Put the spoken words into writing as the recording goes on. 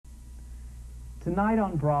Tonight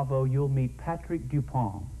on Bravo, you'll meet Patrick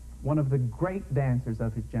Dupond, one of the great dancers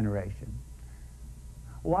of his generation.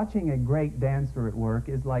 Watching a great dancer at work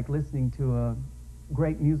is like listening to a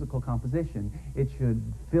great musical composition. It should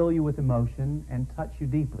fill you with emotion and touch you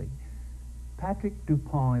deeply. Patrick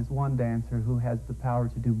Dupond is one dancer who has the power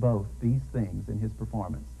to do both these things in his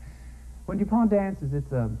performance. When Dupond dances,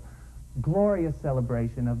 it's a glorious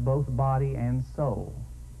celebration of both body and soul.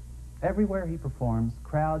 Everywhere he performs,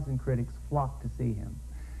 crowds and critics flock to see him.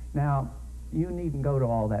 Now, you needn't go to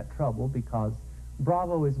all that trouble because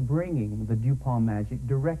Bravo is bringing the Dupond magic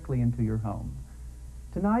directly into your home.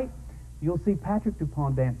 Tonight, you'll see Patrick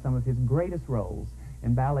Dupond dance some of his greatest roles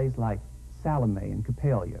in ballets like Salome and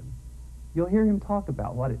Coppelia. You'll hear him talk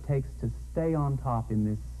about what it takes to stay on top in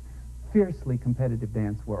this fiercely competitive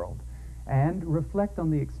dance world and reflect on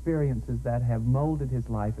the experiences that have molded his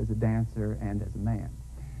life as a dancer and as a man.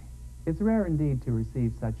 It's rare indeed to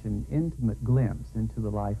receive such an intimate glimpse into the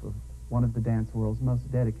life of one of the dance world's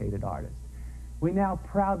most dedicated artists. We now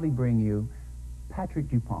proudly bring you Patrick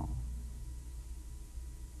Dupond.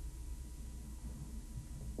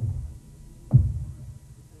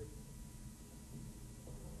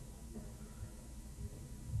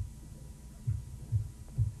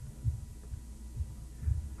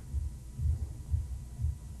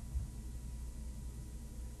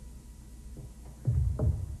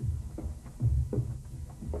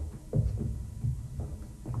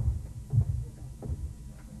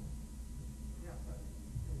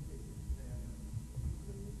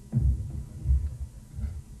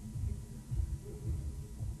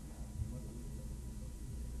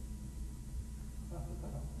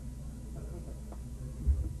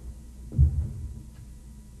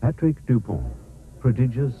 Patrick Dupond,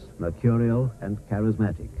 prodigious, mercurial, and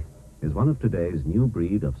charismatic, is one of today's new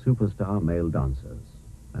breed of superstar male dancers,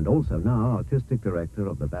 and also now artistic director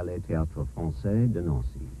of the Ballet Théâtre Français de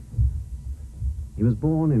Nancy. He was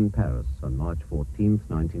born in Paris on March 14,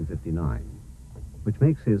 1959, which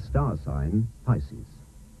makes his star sign Pisces,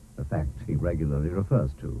 a fact he regularly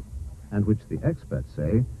refers to, and which the experts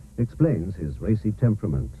say explains his racy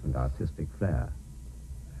temperament and artistic flair.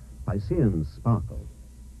 Pisceans sparkle.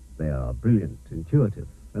 They are brilliant, intuitive,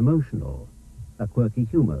 emotional. A quirky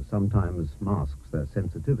humor sometimes masks their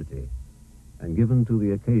sensitivity, and given to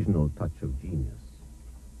the occasional touch of genius.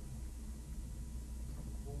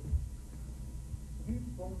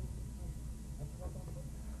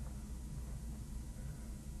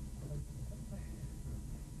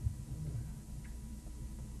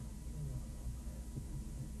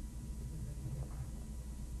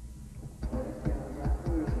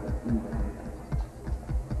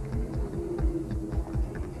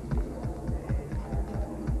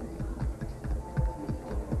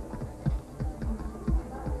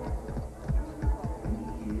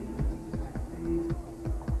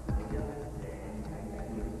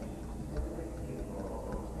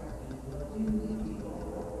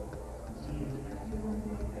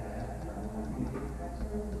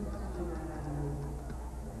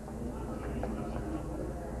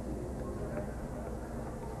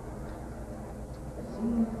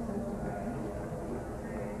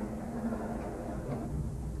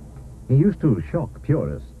 He used to shock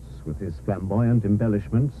purists with his flamboyant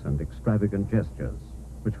embellishments and extravagant gestures,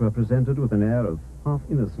 which were presented with an air of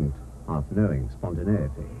half-innocent, half-knowing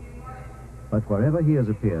spontaneity. But wherever he has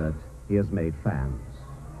appeared, he has made fans.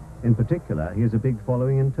 In particular, he has a big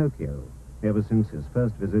following in Tokyo, ever since his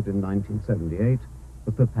first visit in 1978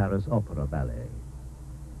 with the Paris Opera Ballet.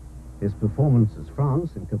 His performance as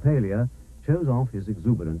France in Coppelia shows off his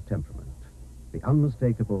exuberant temperament, the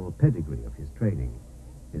unmistakable pedigree of his training,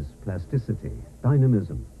 his plasticity,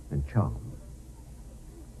 dynamism, and charm.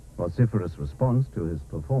 Vociferous response to his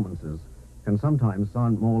performances can sometimes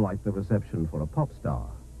sound more like the reception for a pop star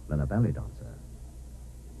than a ballet dancer.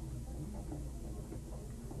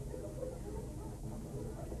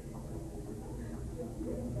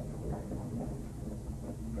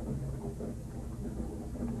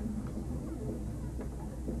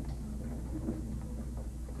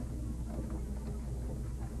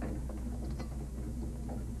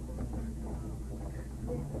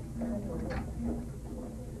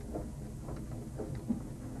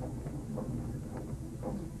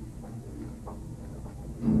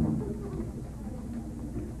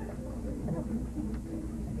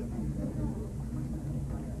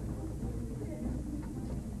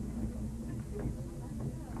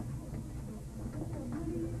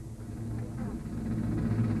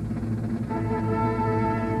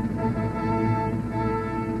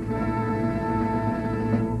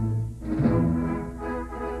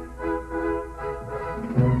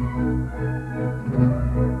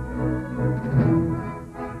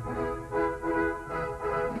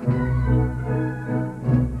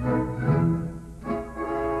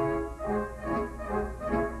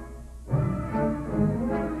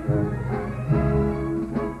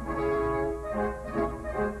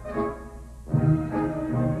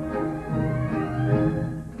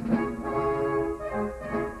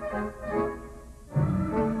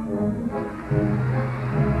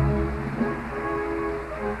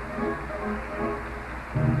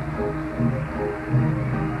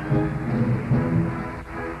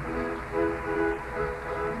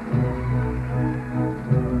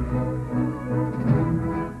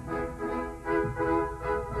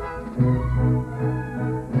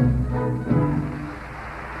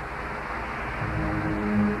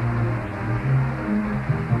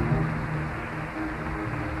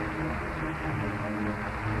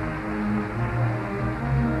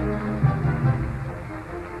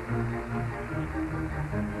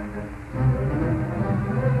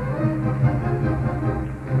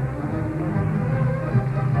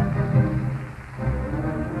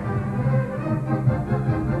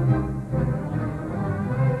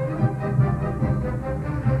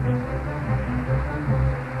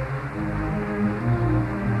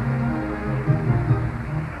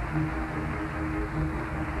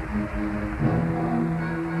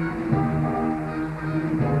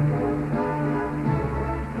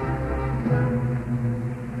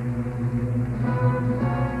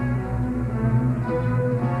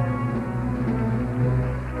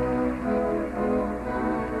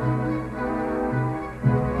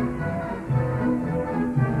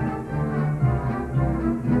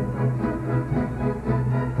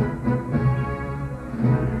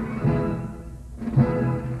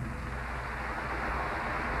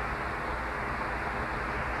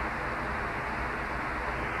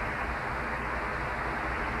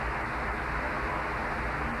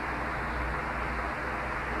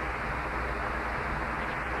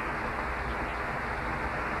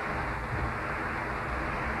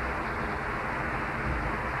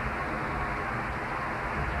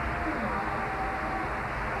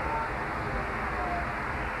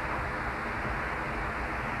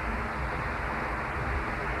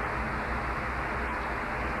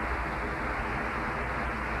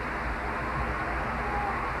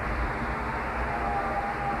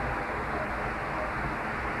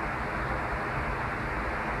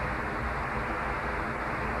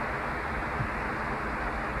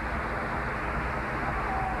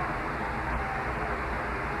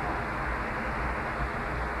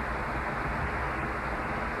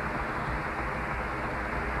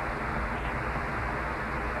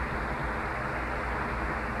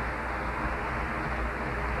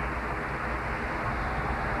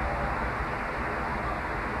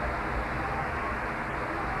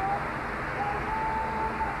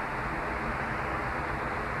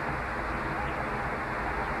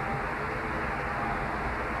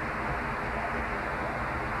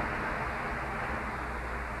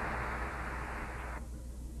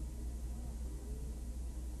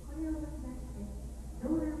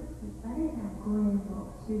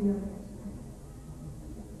 Coppelia.